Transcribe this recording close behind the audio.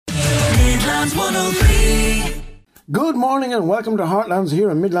Midlands 103. Good morning and welcome to Heartlands here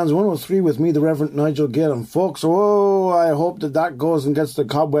in Midlands 103 with me, the Reverend Nigel Gale. And folks, I hope that goes and gets the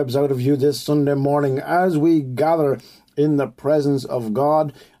cobwebs out of you this Sunday morning as we gather in the presence of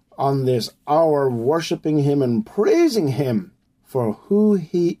God on this hour, worshipping Him and praising Him for who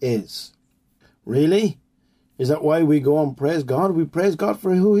He is. Really? Is that why we go and praise God? We praise God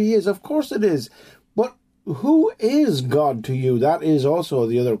for who He is. Of course it is. But who is God to you? That is also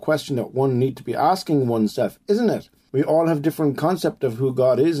the other question that one needs to be asking oneself, isn't it? We all have different concept of who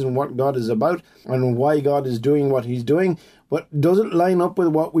God is and what God is about and why God is doing what He's doing. But does it line up with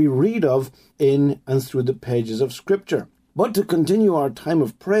what we read of in and through the pages of Scripture? But to continue our time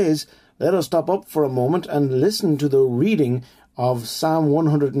of praise, let us stop up for a moment and listen to the reading of Psalm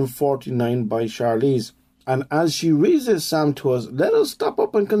 149 by Charlize. And as she reads this psalm to us, let us stop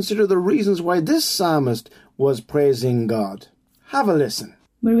up and consider the reasons why this psalmist was praising God. Have a listen.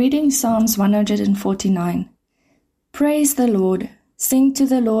 We're reading Psalms 149. Praise the Lord. Sing to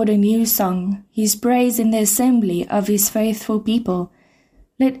the Lord a new song, His praise in the assembly of His faithful people.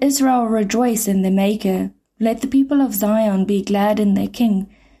 Let Israel rejoice in their Maker. Let the people of Zion be glad in their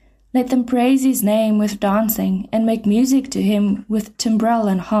King. Let them praise His name with dancing, and make music to Him with timbrel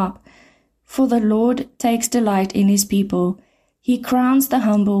and harp. For the Lord takes delight in His people. He crowns the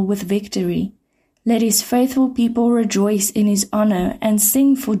humble with victory. Let His faithful people rejoice in His honor and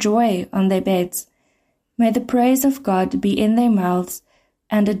sing for joy on their beds. May the praise of God be in their mouths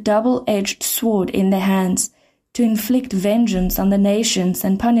and a double-edged sword in their hands, to inflict vengeance on the nations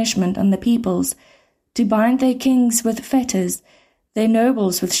and punishment on the peoples, to bind their kings with fetters, their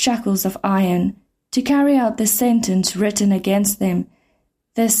nobles with shackles of iron, to carry out the sentence written against them.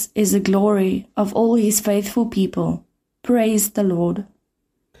 This is the glory of all His faithful people. Praise the Lord.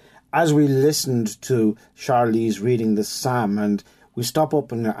 As we listened to Charlize reading this psalm, and we stop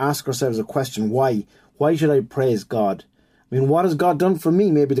up and ask ourselves a question, why? Why should I praise God? I mean, what has God done for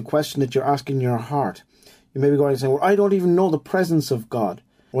me? Maybe the question that you're asking in your heart. You may be going and saying, well, I don't even know the presence of God.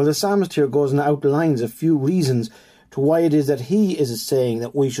 Well, the psalmist here goes and outlines a few reasons to why it is that he is saying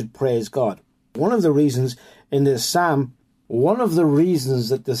that we should praise God. One of the reasons in this psalm, one of the reasons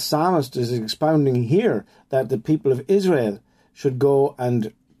that the psalmist is expounding here that the people of Israel should go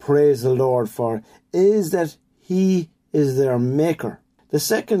and praise the Lord for is that He is their Maker. The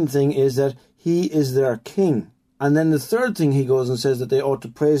second thing is that He is their King. And then the third thing he goes and says that they ought to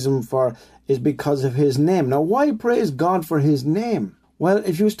praise Him for is because of His name. Now, why praise God for His name? Well,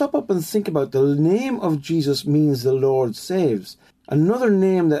 if you stop up and think about the name of Jesus means the Lord saves. Another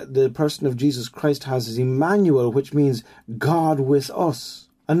name that the person of Jesus Christ has is Emmanuel, which means God with us.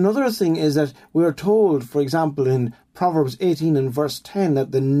 Another thing is that we are told, for example, in Proverbs 18 and verse 10,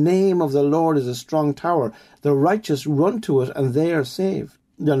 that the name of the Lord is a strong tower. The righteous run to it and they are saved.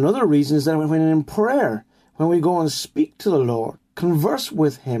 Another reason is that when in prayer, when we go and speak to the Lord, converse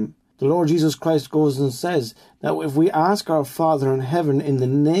with Him, the Lord Jesus Christ goes and says that if we ask our Father in heaven in the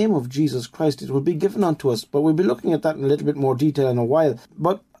name of Jesus Christ, it will be given unto us. But we'll be looking at that in a little bit more detail in a while.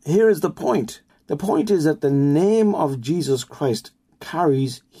 But here is the point. The point is that the name of Jesus Christ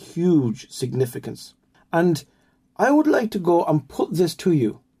carries huge significance. And I would like to go and put this to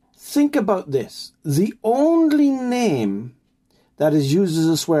you. Think about this. The only name that is used as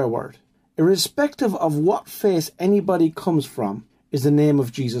a swear word, irrespective of what faith anybody comes from, is the name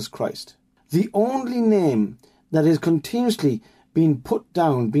of Jesus Christ. The only name that is continuously being put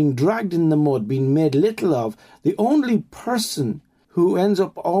down, being dragged in the mud, being made little of, the only person who ends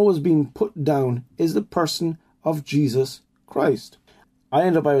up always being put down is the person of Jesus Christ. I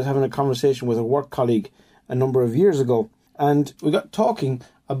was having a conversation with a work colleague a number of years ago, and we got talking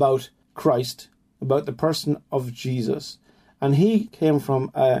about Christ, about the person of Jesus. And he came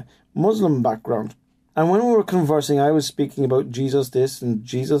from a Muslim background. And when we were conversing, I was speaking about Jesus this and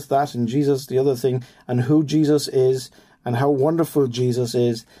Jesus that and Jesus the other thing and who Jesus is and how wonderful Jesus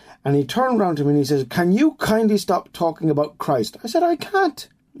is. And he turned around to me and he says, can you kindly stop talking about Christ? I said, I can't.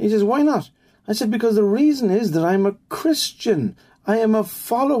 He says, why not? I said, because the reason is that I'm a Christian. I am a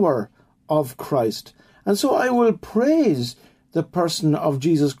follower of Christ. And so I will praise the person of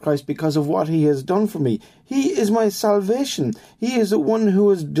Jesus Christ because of what He has done for me. He is my salvation. He is the one who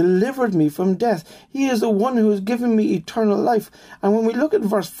has delivered me from death. He is the one who has given me eternal life. And when we look at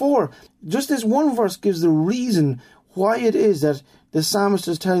verse 4, just this one verse gives the reason why it is that the psalmist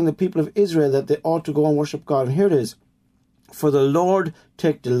is telling the people of Israel that they ought to go and worship God. And here it is. For the Lord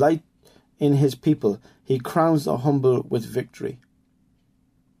take delight in His people. He crowns the humble with victory.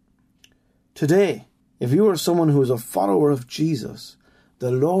 Today, if you are someone who is a follower of Jesus, the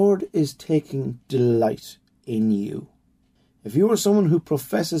Lord is taking delight in you. if you are someone who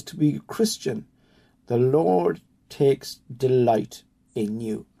professes to be a Christian, the Lord takes delight in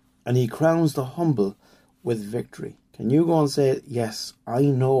you, and he crowns the humble with victory. Can you go and say, yes, I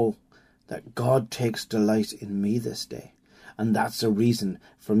know that God takes delight in me this day, and that's a reason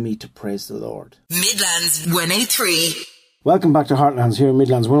for me to praise the Lord. Midlands 103. Welcome back to Heartlands here in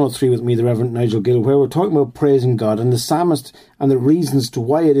Midlands 103 with me, the Reverend Nigel Gill, where we're talking about praising God and the psalmist and the reasons to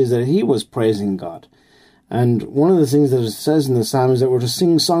why it is that he was praising God. And one of the things that it says in the psalm is that we're to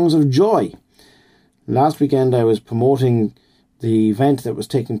sing songs of joy. Last weekend I was promoting the event that was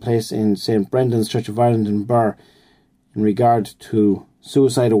taking place in St. Brendan's Church of Ireland in Birr in regard to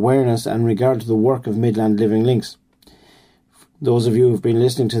suicide awareness and in regard to the work of Midland Living Links. Those of you who have been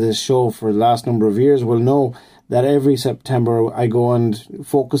listening to this show for the last number of years will know that every September I go and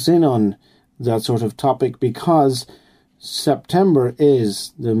focus in on that sort of topic, because September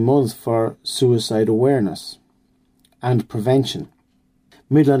is the month for suicide awareness and prevention.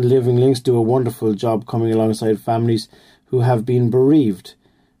 Midland Living Links do a wonderful job coming alongside families who have been bereaved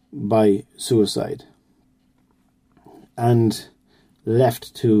by suicide and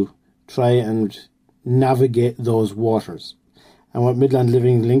left to try and navigate those waters. And what Midland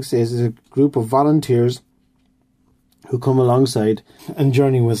Living Links is a group of volunteers who come alongside and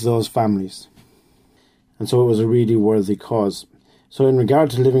journey with those families. And so it was a really worthy cause. So in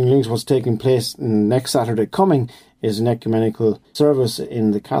regard to Living Links, what's taking place next Saturday coming is an ecumenical service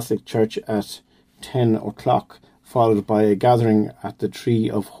in the Catholic Church at 10 o'clock, followed by a gathering at the Tree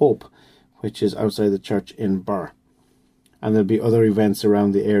of Hope, which is outside the church in Birr. And there'll be other events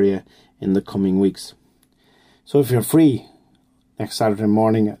around the area in the coming weeks. So if you're free next Saturday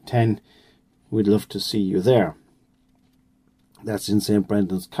morning at 10, we'd love to see you there. That's in St.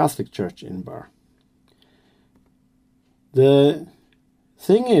 Brendan's Catholic Church in Birr. The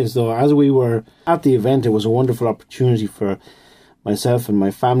thing is, though, as we were at the event, it was a wonderful opportunity for myself and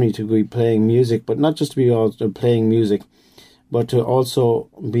my family to be playing music, but not just to be playing music, but to also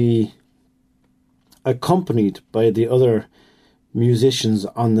be accompanied by the other musicians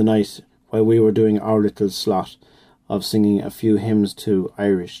on the night while we were doing our little slot of singing a few hymns to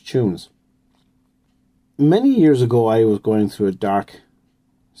Irish tunes. Many years ago, I was going through a dark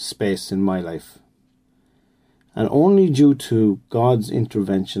space in my life. And only due to God's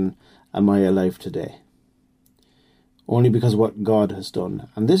intervention am I alive today. Only because of what God has done.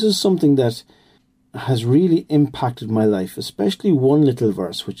 And this is something that has really impacted my life, especially one little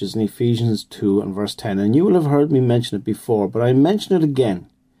verse, which is in Ephesians 2 and verse 10. And you will have heard me mention it before, but I mention it again.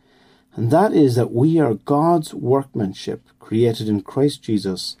 And that is that we are God's workmanship, created in Christ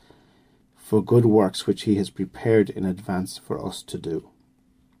Jesus, for good works which he has prepared in advance for us to do.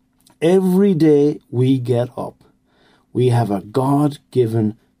 Every day we get up, we have a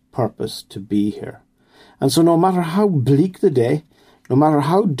God-given purpose to be here. And so no matter how bleak the day, no matter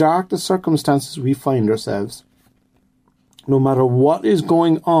how dark the circumstances we find ourselves, no matter what is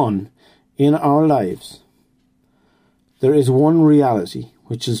going on in our lives, there is one reality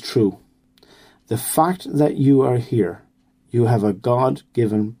which is true. The fact that you are here, you have a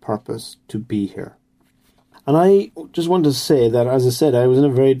God-given purpose to be here. And I just want to say that, as I said, I was in a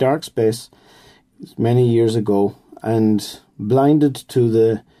very dark space many years ago, and blinded to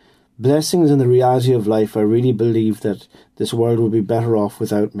the blessings and the reality of life, I really believed that this world would be better off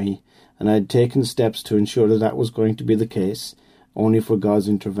without me, and I had taken steps to ensure that that was going to be the case, only for God's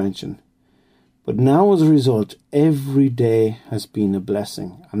intervention. But now, as a result, every day has been a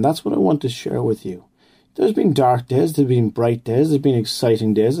blessing, and that's what I want to share with you. There's been dark days, there's been bright days, there's been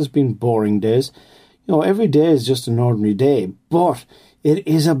exciting days, there's been boring days. You know, every day is just an ordinary day, but it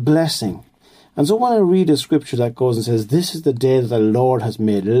is a blessing. And so when I read a scripture that goes and says, "This is the day that the Lord has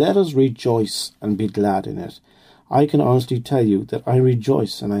made, let us rejoice and be glad in it," I can honestly tell you that I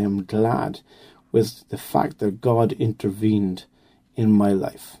rejoice and I am glad with the fact that God intervened in my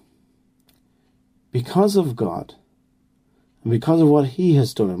life. Because of God, and because of what he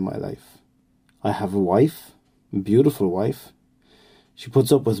has done in my life, I have a wife, a beautiful wife. She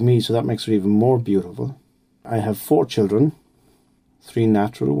puts up with me, so that makes her even more beautiful. I have 4 children, 3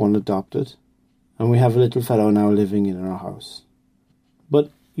 natural, 1 adopted, and we have a little fellow now living in our house.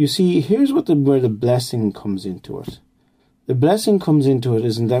 But you see, here's where the blessing comes into it. The blessing comes into it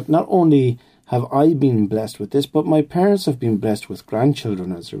isn't that not only have I been blessed with this, but my parents have been blessed with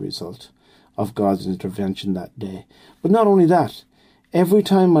grandchildren as a result of God's intervention that day. But not only that, every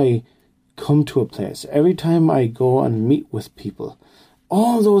time I come to a place, every time I go and meet with people,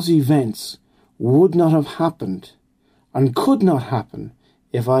 all those events would not have happened and could not happen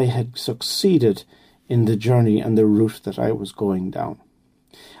if I had succeeded in the journey and the route that I was going down.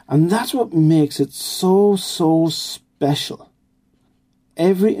 And that's what makes it so, so special.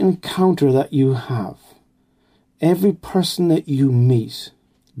 every encounter that you have, every person that you meet,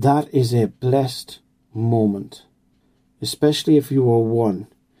 that is a blessed moment, especially if you are one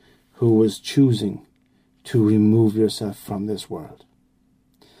who was choosing to remove yourself from this world.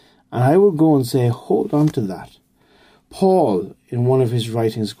 And I would go and say, hold on to that. Paul, in one of his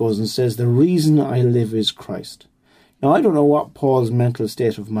writings, goes and says, the reason I live is Christ. Now, I don't know what Paul's mental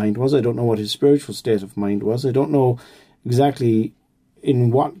state of mind was. I don't know what his spiritual state of mind was. I don't know exactly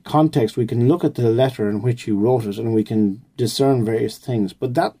in what context. We can look at the letter in which he wrote it and we can discern various things.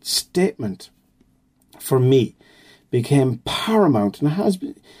 But that statement, for me, became paramount and has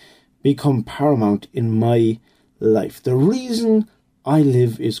become paramount in my life. The reason I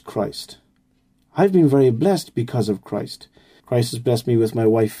live is Christ. I've been very blessed because of Christ. Christ has blessed me with my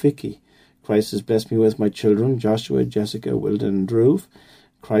wife, Vicky. Christ has blessed me with my children, Joshua, Jessica, Wilden, and Dhruv.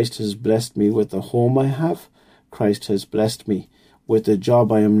 Christ has blessed me with the home I have. Christ has blessed me with the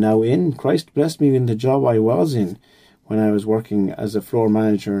job I am now in. Christ blessed me in the job I was in when I was working as a floor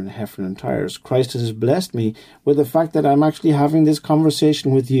manager in Heffernan Tires. Christ has blessed me with the fact that I'm actually having this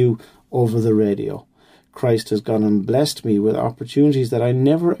conversation with you over the radio. Christ has gone and blessed me with opportunities that I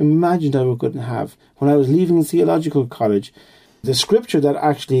never imagined I would have. When I was leaving theological college, the scripture that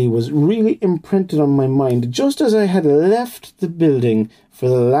actually was really imprinted on my mind, just as I had left the building for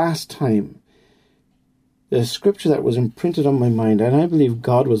the last time, the scripture that was imprinted on my mind, and I believe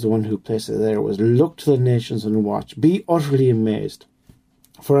God was the one who placed it there, was look to the nations and watch. Be utterly amazed.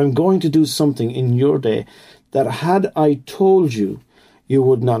 For I'm going to do something in your day that had I told you, you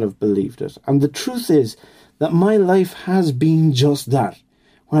would not have believed it. And the truth is that my life has been just that.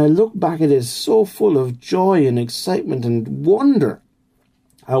 When I look back, it is so full of joy and excitement and wonder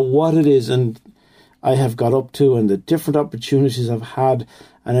at what it is and I have got up to and the different opportunities I've had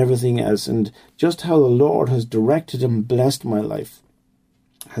and everything else, and just how the Lord has directed and blessed my life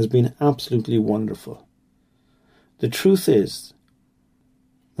has been absolutely wonderful. The truth is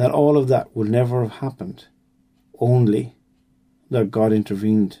that all of that would never have happened, only that God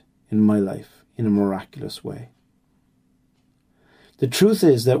intervened in my life in a miraculous way. The truth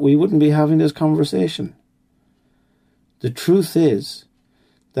is that we wouldn't be having this conversation. The truth is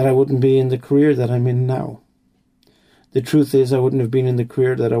that I wouldn't be in the career that I'm in now. The truth is I wouldn't have been in the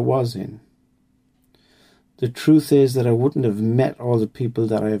career that I was in. The truth is that I wouldn't have met all the people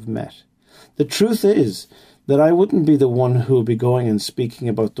that I have met. The truth is that I wouldn't be the one who will be going and speaking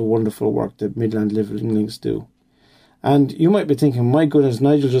about the wonderful work that Midland Living Links do. And you might be thinking, my goodness,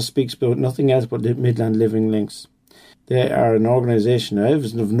 Nigel just speaks about nothing else but Midland Living Links. They are an organisation. It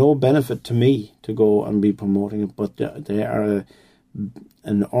is of no benefit to me to go and be promoting it, but they are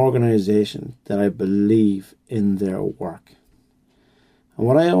an organisation that I believe in their work. And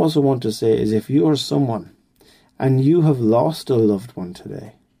what I also want to say is, if you are someone and you have lost a loved one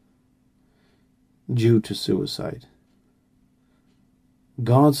today due to suicide,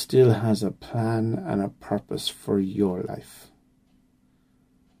 God still has a plan and a purpose for your life.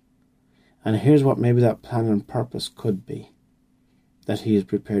 And here's what maybe that plan and purpose could be that He has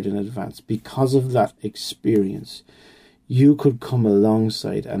prepared in advance. Because of that experience, you could come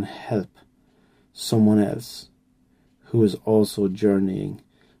alongside and help someone else who is also journeying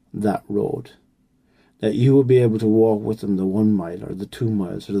that road. That you will be able to walk with them the 1 mile or the 2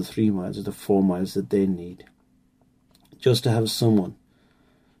 miles or the 3 miles or the 4 miles that they need. Just to have someone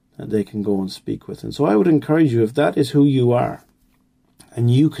that they can go and speak with. And so I would encourage you, if that is who you are, and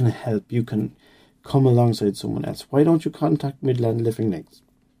you can help, you can come alongside someone else, why don't you contact Midland Living Links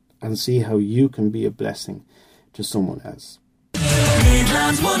and see how you can be a blessing to someone else.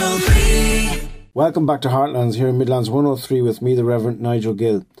 Midlands 103. Welcome back to Heartlands here in Midlands 103 with me, the Reverend Nigel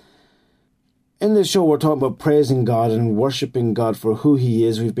Gill. In this show, we're talking about praising God and worshipping God for who He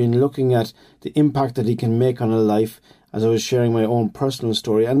is. We've been looking at the impact that He can make on a life, as I was sharing my own personal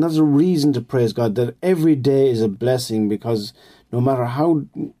story. And there's a reason to praise God, that every day is a blessing, because no matter how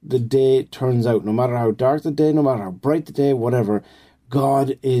the day turns out, no matter how dark the day, no matter how bright the day, whatever,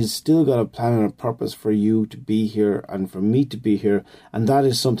 God is still got a plan and a purpose for you to be here and for me to be here. And that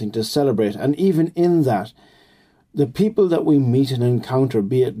is something to celebrate. And even in that, the people that we meet and encounter,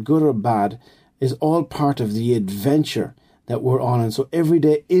 be it good or bad, is all part of the adventure that we're on. And so every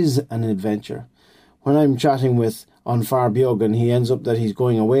day is an adventure. When I'm chatting with on Farbiog and he ends up that he's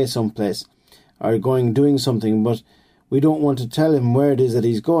going away someplace or doing something, but we don't want to tell him where it is that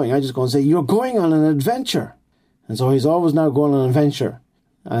he's going, I just go and say, you're going on an adventure. And so he's always now going on an adventure.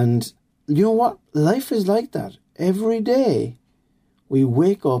 And you know what? Life is like that. Every day we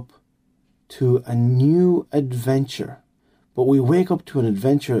wake up to a new adventure. But we wake up to an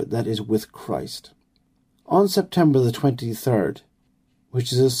adventure that is with Christ. On September the 23rd,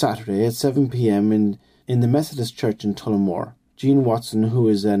 which is a Saturday at 7 p.m. in the Methodist Church in Tullamore. Jean Watson, who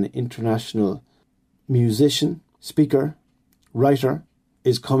is an international musician, speaker, writer,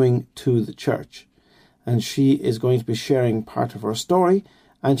 is coming to the church. And she is going to be sharing part of her story,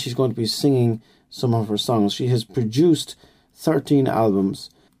 and she's going to be singing some of her songs. She has produced 13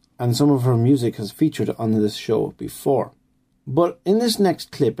 albums, and some of her music has featured on this show before. But in this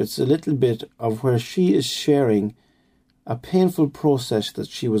next clip, it's a little bit of where she is sharing a painful process that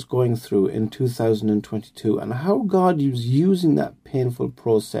she was going through in 2022, and how God was using that painful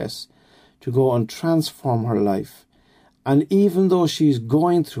process to go and transform her life. And even though she's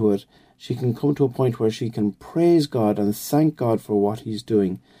going through it, she can come to a point where she can praise God and thank God for what he's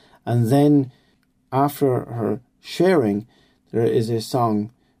doing. And then after her sharing, there is a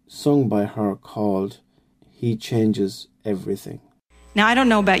song sung by her called He Changes Everything. Now, I don't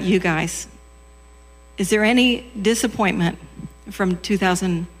know about you guys. Is there any disappointment from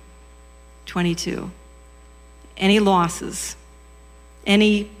 2022? Any losses?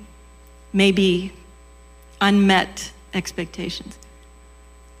 Any maybe unmet expectations?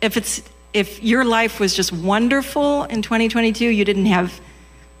 If your life was just wonderful in 2022, you didn't have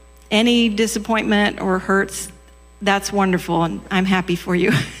any disappointment or hurts, that's wonderful, and I'm happy for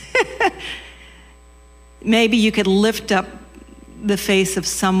you. Maybe you could lift up the face of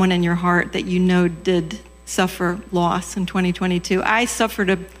someone in your heart that you know did suffer loss in 2022. I suffered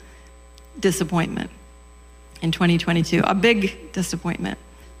a disappointment in 2022, a big disappointment,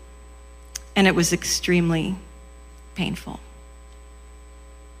 and it was extremely painful.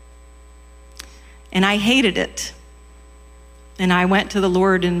 And I hated it. And I went to the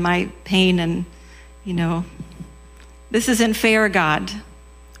Lord in my pain and, this isn't fair, God.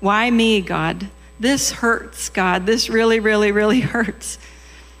 Why me, God? This hurts, God. This really, really, really hurts.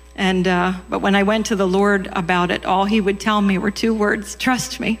 And but when I went to the Lord about it, all he would tell me were 2 words: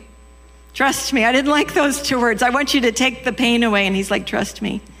 trust me. Trust me. I didn't like those 2 words. I want you to take the pain away. And he's like, trust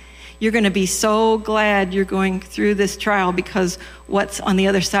me. You're going to be so glad you're going through this trial, because what's on the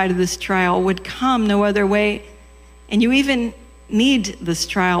other side of this trial would come no other way. And you even need this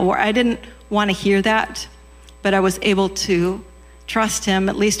trial. Where I didn't want to hear that, but I was able to trust him,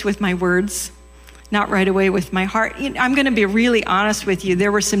 at least with my words, not right away with my heart. I'm going to be really honest with you.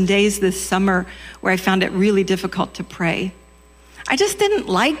 There were some days this summer where I found it really difficult to pray. I just didn't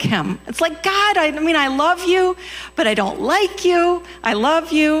like him. It's like, God, I love you, but I don't like you. I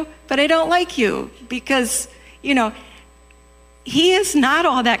love you, but I don't like you, because, he is not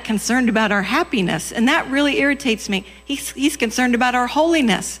all that concerned about our happiness, and that really irritates me. He's concerned about our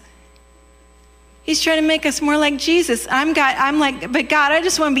holiness. He's trying to make us more like Jesus. I'm like, but God, I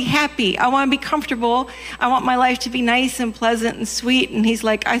just want to be happy. I want to be comfortable. I want my life to be nice and pleasant and sweet. And he's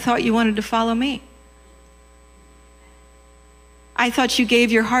like, I thought you wanted to follow me. I thought you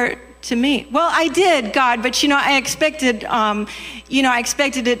gave your heart to me. Well, I did, God, but I expected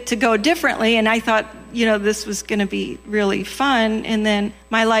it to go differently, and I thought, this was going to be really fun, and then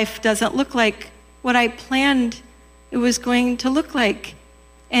my life doesn't look like what I planned it was going to look like.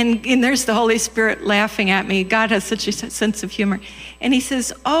 And there's the Holy Spirit laughing at me. God has such a sense of humor. And he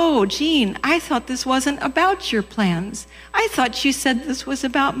says, oh, Jean, I thought this wasn't about your plans. I thought you said this was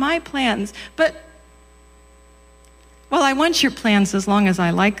about my plans. But, well, I want your plans as long as I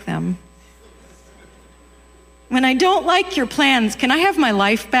like them. When I don't like your plans, can I have my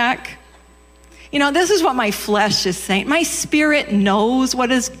life back? This is what my flesh is saying. My spirit knows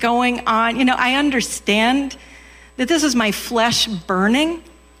what is going on. I understand that this is my flesh burning.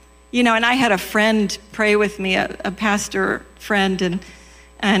 And I had a friend pray with me, a pastor friend,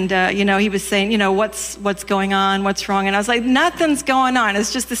 and he was saying, what's going on, what's wrong? And I was like, nothing's going on.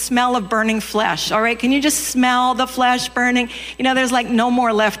 It's just the smell of burning flesh. All right, can you just smell the flesh burning? There's like no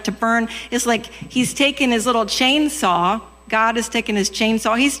more left to burn. It's like he's taken his little chainsaw. God has taken his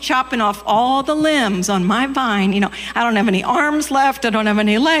chainsaw. He's chopping off all the limbs on my vine. I don't have any arms left. I don't have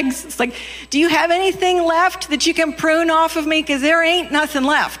any legs. It's like, do you have anything left that you can prune off of me? Because there ain't nothing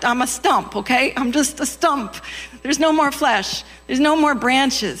left. I'm a stump, okay? I'm just a stump. There's no more flesh. There's no more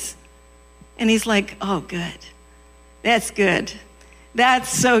branches. And he's like, oh, good. That's good. That's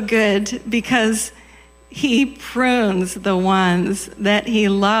so good, because he prunes the ones that he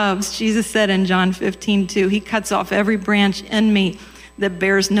loves. Jesus said in John 15:2, he cuts off every branch in me that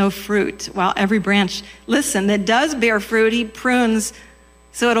bears no fruit, while every branch, that does bear fruit, he prunes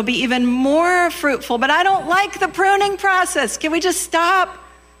so it'll be even more fruitful. But I don't like the pruning process. Can we just stop?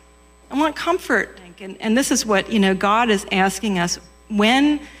 I want comfort. And this is what, God is asking us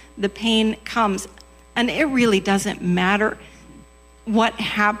when the pain comes. And it really doesn't matter what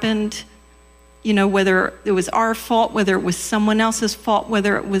happened whether it was our fault, whether it was someone else's fault,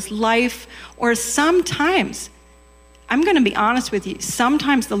 whether it was life, or sometimes, I'm going to be honest with you,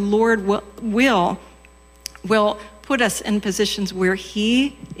 sometimes the Lord will put us in positions where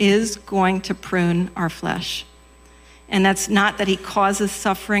he is going to prune our flesh. And that's not that he causes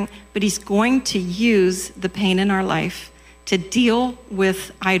suffering, but he's going to use the pain in our life to deal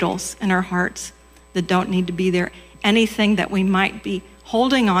with idols in our hearts that don't need to be there. Anything that we might be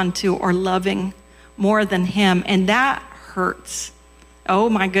holding on to or loving more than him. And that hurts. Oh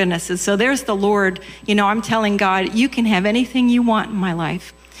my goodness. And so there's the Lord. I'm telling God, you can have anything you want in my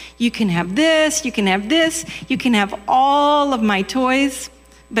life. You can have this, you can have this, you can have all of my toys,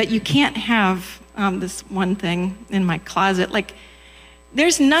 but you can't have this one thing in my closet. Like,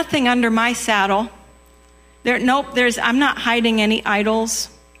 there's nothing under my saddle. I'm not hiding any idols.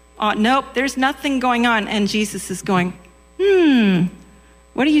 Nope, there's nothing going on. And Jesus is going,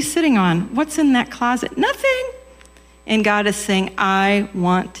 what are you sitting on? What's in that closet? Nothing. And God is saying, I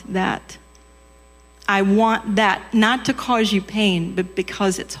want that. I want that, not to cause you pain, but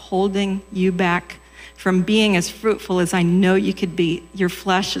because it's holding you back from being as fruitful as I know you could be. Your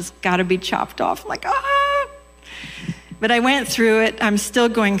flesh has got to be chopped off. Like, But I went through it. I'm still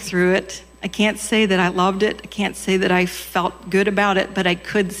going through it. I can't say that I loved it. I can't say that I felt good about it, but I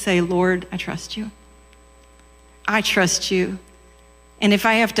could say, Lord, I trust you. I trust you. And if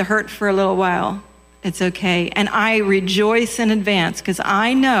I have to hurt for a little while, it's okay. And I rejoice in advance because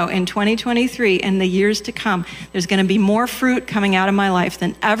I know in 2023 and the years to come, there's going to be more fruit coming out of my life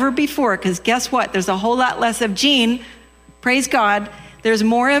than ever before. Because guess what? There's a whole lot less of Gene. Praise God. There's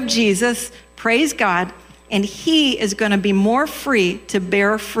more of Jesus. Praise God. And he is going to be more free to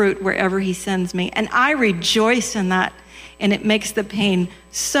bear fruit wherever he sends me. And I rejoice in that. And it makes the pain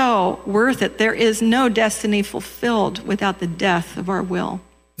so worth it. There is no destiny fulfilled without the death of our will.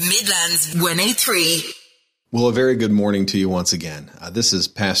 Midlands 103. Well, a very good morning to you once again. This is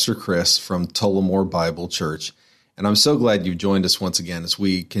Pastor Chris from Tullamore Bible Church, and I'm so glad you've joined us once again as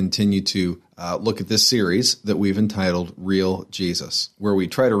we continue to look at this series that we've entitled Real Jesus, where we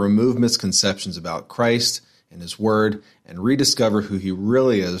try to remove misconceptions about Christ and his word and rediscover who he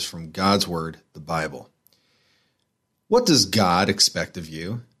really is from God's word, the Bible. What does God expect of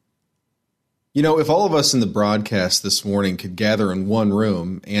you? If all of us in the broadcast this morning could gather in one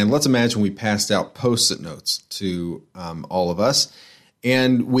room, and let's imagine we passed out Post-it notes to all of us,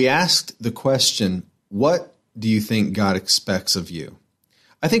 and we asked the question, what do you think God expects of you?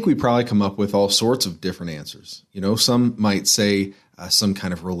 I think we probably come up with all sorts of different answers. Some might say some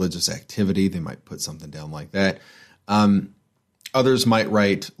kind of religious activity. They might put something down like that. Others might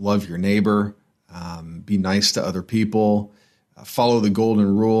write, love your neighbor, be nice to other people, follow the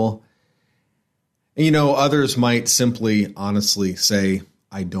golden rule. Others might simply, honestly say,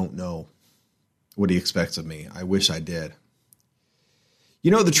 I don't know what he expects of me. I wish I did.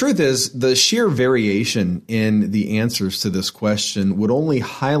 The truth is, the sheer variation in the answers to this question would only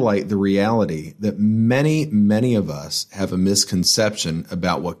highlight the reality that many, many of us have a misconception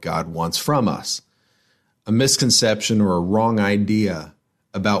about what God wants from us. A misconception or a wrong idea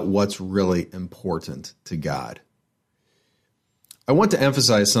about what's really important to God. I want to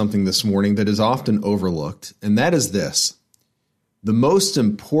emphasize something this morning that is often overlooked, and that is this. The most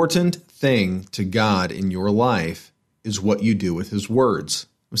important thing to God in your life is what you do with his words.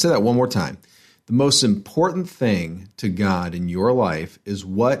 I'll say that one more time. The most important thing to God in your life is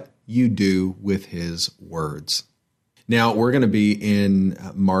what you do with his words. Now, we're going to be in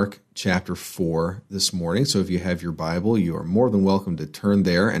Mark chapter 4 this morning, so if you have your Bible, you are more than welcome to turn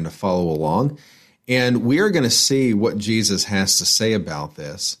there and to follow along. And we are going to see what Jesus has to say about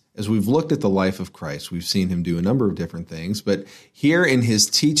this. As we've looked at the life of Christ, we've seen him do a number of different things, but here in his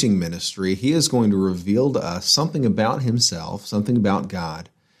teaching ministry, he is going to reveal to us something about himself, something about God,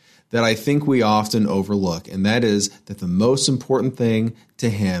 that I think we often overlook, and that is that the most important thing to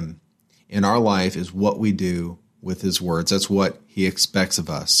him in our life is what we do with his words. That's what he expects of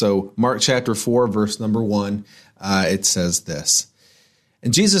us. So Mark chapter 4, verse number 1, it says this.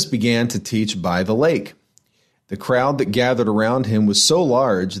 And Jesus began to teach by the lake. The crowd that gathered around him was so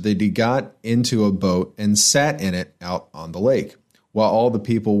large that he got into a boat and sat in it out on the lake, while all the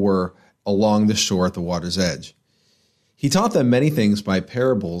people were along the shore at the water's edge. He taught them many things by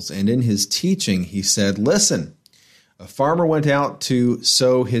parables, and in his teaching he said, Listen, a farmer went out to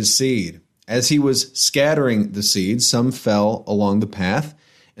sow his seed. As he was scattering the seed, some fell along the path,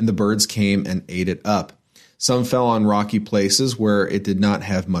 and the birds came and ate it up. Some fell on rocky places where it did not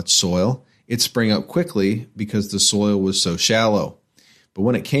have much soil. It sprang up quickly because the soil was so shallow. But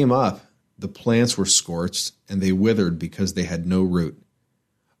when it came up, the plants were scorched, and they withered because they had no root.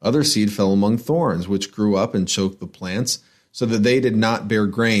 Other seed fell among thorns, which grew up and choked the plants, so that they did not bear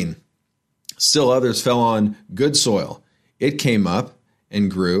grain. Still others fell on good soil. It came up and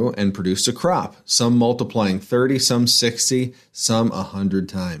grew and produced a crop, some multiplying 30, some 60, some 100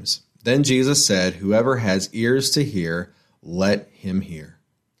 times. Then Jesus said, "Whoever has ears to hear, let him hear."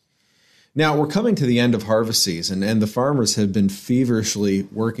 Now, we're coming to the end of harvest season, and the farmers have been feverishly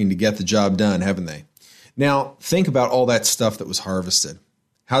working to get the job done, haven't they? Now, think about all that stuff that was harvested.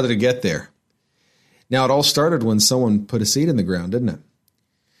 How did it get there? Now, it all started when someone put a seed in the ground, didn't it?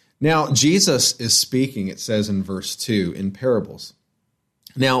 Now, Jesus is speaking, it says in verse 2, in parables.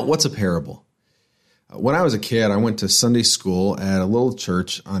 Now, what's a parable? When I was a kid, I went to Sunday school at a little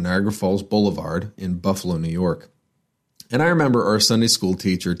church on Niagara Falls Boulevard in Buffalo, New York. And I remember our Sunday school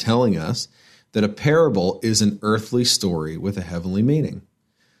teacher telling us that a parable is an earthly story with a heavenly meaning.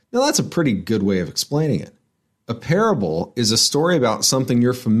 Now, that's a pretty good way of explaining it. A parable is a story about something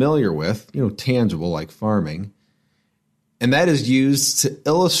you're familiar with, tangible like farming, and that is used to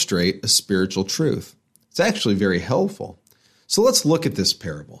illustrate a spiritual truth. It's actually very helpful. So let's look at this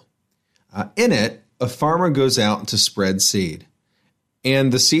parable. In it, a farmer goes out to spread seed,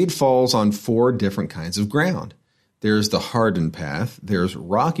 and the seed falls on 4 different kinds of ground. There's the hardened path, there's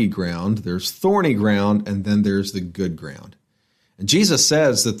rocky ground, there's thorny ground, and then there's the good ground. And Jesus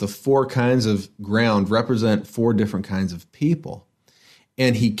says that the 4 kinds of ground represent 4 different kinds of people,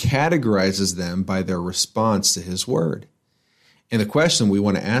 and he categorizes them by their response to his word. And the question we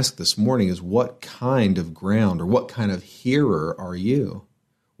want to ask this morning is, what kind of ground or what kind of hearer are you?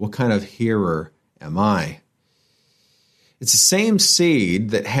 What kind of hearer am I? It's the same seed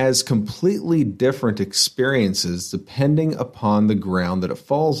that has completely different experiences depending upon the ground that it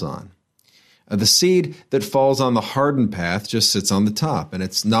falls on. The seed that falls on the hardened path just sits on the top, and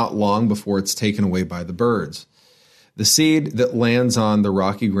it's not long before it's taken away by the birds. The seed that lands on the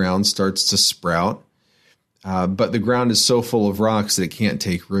rocky ground starts to sprout, but the ground is so full of rocks that it can't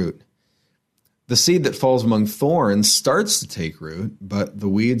take root. The seed that falls among thorns starts to take root, but the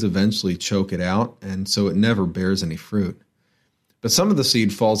weeds eventually choke it out, and so it never bears any fruit. But some of the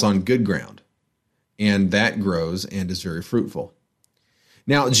seed falls on good ground, and that grows and is very fruitful.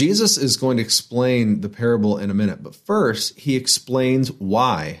 Now, Jesus is going to explain the parable in a minute, but first, he explains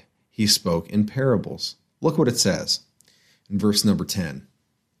why he spoke in parables. Look what it says in verse number 10.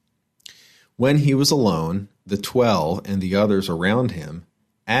 When he was alone, the 12 and the others around him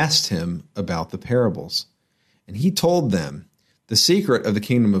asked him about the parables. And he told them, "The secret of the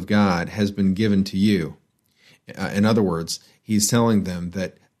kingdom of God has been given to you." In other words, he's telling them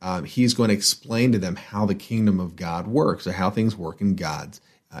that he's going to explain to them how the kingdom of God works, or how things work in God's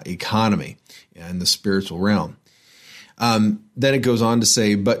economy and the spiritual realm. Then it goes on to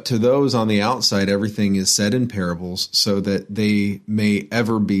say, "But to those on the outside, everything is said in parables, so that they may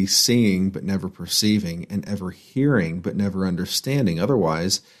ever be seeing but never perceiving, and ever hearing but never understanding.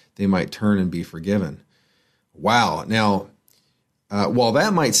 Otherwise, they might turn and be forgiven." Wow. Now, while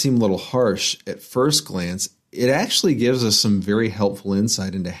that might seem a little harsh at first glance, it actually gives us some very helpful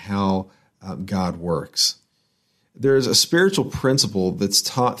insight into how God works. There's a spiritual principle that's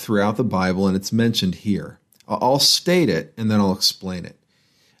taught throughout the Bible, and it's mentioned here. I'll state it, and then I'll explain it.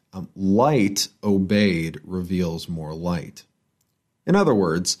 Light obeyed reveals more light. In other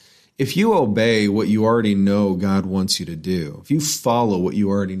words, if you obey what you already know God wants you to do, if you follow what you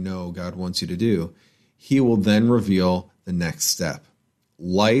already know God wants you to do, he will then reveal the next step.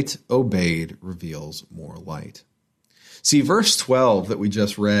 Light obeyed reveals more light. See, verse 12 that we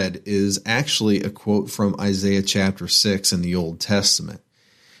just read is actually a quote from Isaiah chapter 6 in the Old Testament.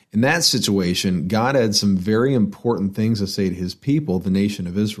 In that situation, God had some very important things to say to his people, the nation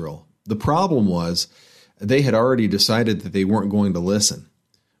of Israel. The problem was they had already decided that they weren't going to listen.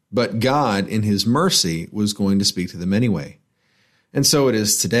 But God, in his mercy, was going to speak to them anyway. And so it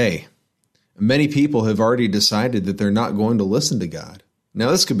is today. Many people have already decided that they're not going to listen to God.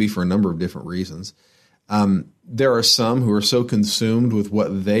 Now, this could be for a number of different reasons. There are some who are so consumed with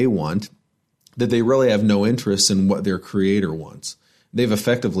what they want that they really have no interest in what their Creator wants. They've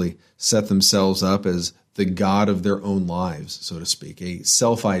effectively set themselves up as the God of their own lives, so to speak, a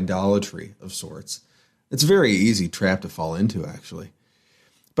self-idolatry of sorts. It's a very easy trap to fall into, actually.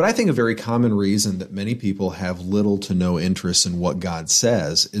 But I think a very common reason that many people have little to no interest in what God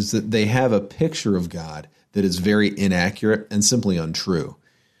says is that they have a picture of God that is very inaccurate and simply untrue.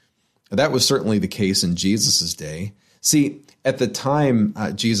 That was certainly the case in Jesus' day. See, at the time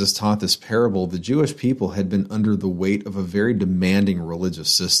Jesus taught this parable, the Jewish people had been under the weight of a very demanding religious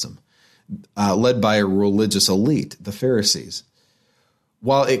system, led by a religious elite, the Pharisees.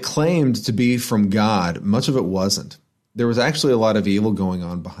 While it claimed to be from God, much of it wasn't. there was actually a lot of evil going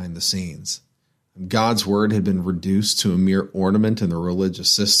on behind the scenes. God's word had been reduced to a mere ornament in the religious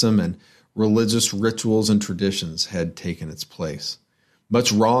system, and religious rituals and traditions had taken its place.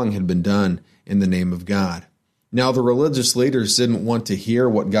 Much wrong had been done in the name of God. Now, the religious leaders didn't want to hear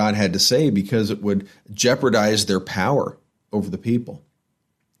what God had to say because it would jeopardize their power over the people.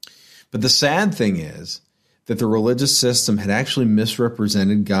 But the sad thing is that the religious system had actually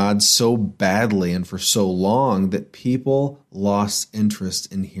misrepresented God so badly and for so long that people lost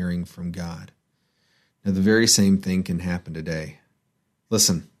interest in hearing from God. Now, the very same thing can happen today.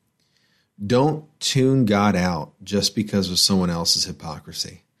 Listen, don't tune God out just because of someone else's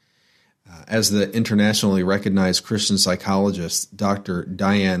hypocrisy. As the internationally recognized Christian psychologist, Dr.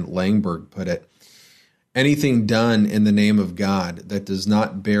 Diane Langberg, put it, anything done in the name of God that does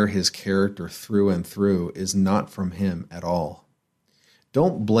not bear his character through and through is not from him at all.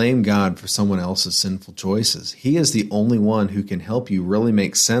 Don't blame God for someone else's sinful choices. He is the only one who can help you really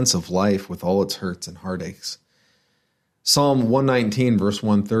make sense of life with all its hurts and heartaches. Psalm 119, verse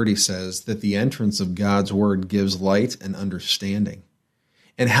 130 says that the entrance of God's word gives light and understanding.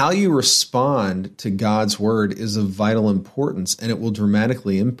 And how you respond to God's word is of vital importance, and it will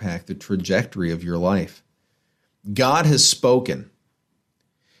dramatically impact the trajectory of your life. God has spoken.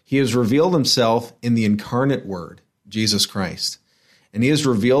 He has revealed himself in the incarnate word, Jesus Christ. And he has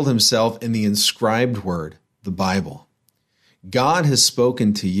revealed himself in the inscribed word, the Bible. God has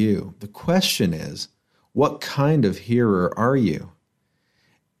spoken to you. The question is, what kind of hearer are you?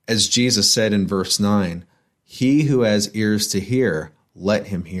 As Jesus said in verse 9, he who has ears to hear, let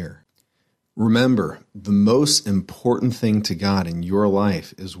him hear. Remember, the most important thing to God in your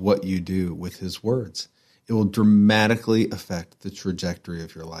life is what you do with his words. It will dramatically affect the trajectory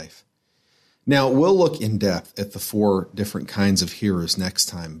of your life. Now, we'll look in depth at the 4 different kinds of hearers next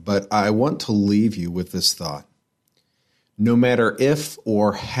time, but I want to leave you with this thought. No matter if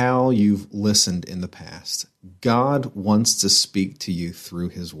or how you've listened in the past, God wants to speak to you through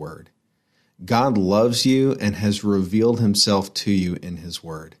his word. God loves you and has revealed himself to you in his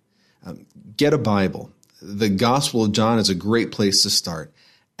word. Get a Bible. The Gospel of John is a great place to start.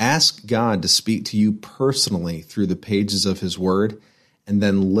 Ask God to speak to you personally through the pages of his word, and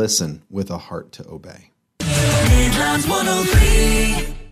then listen with a heart to obey. Midlands 103.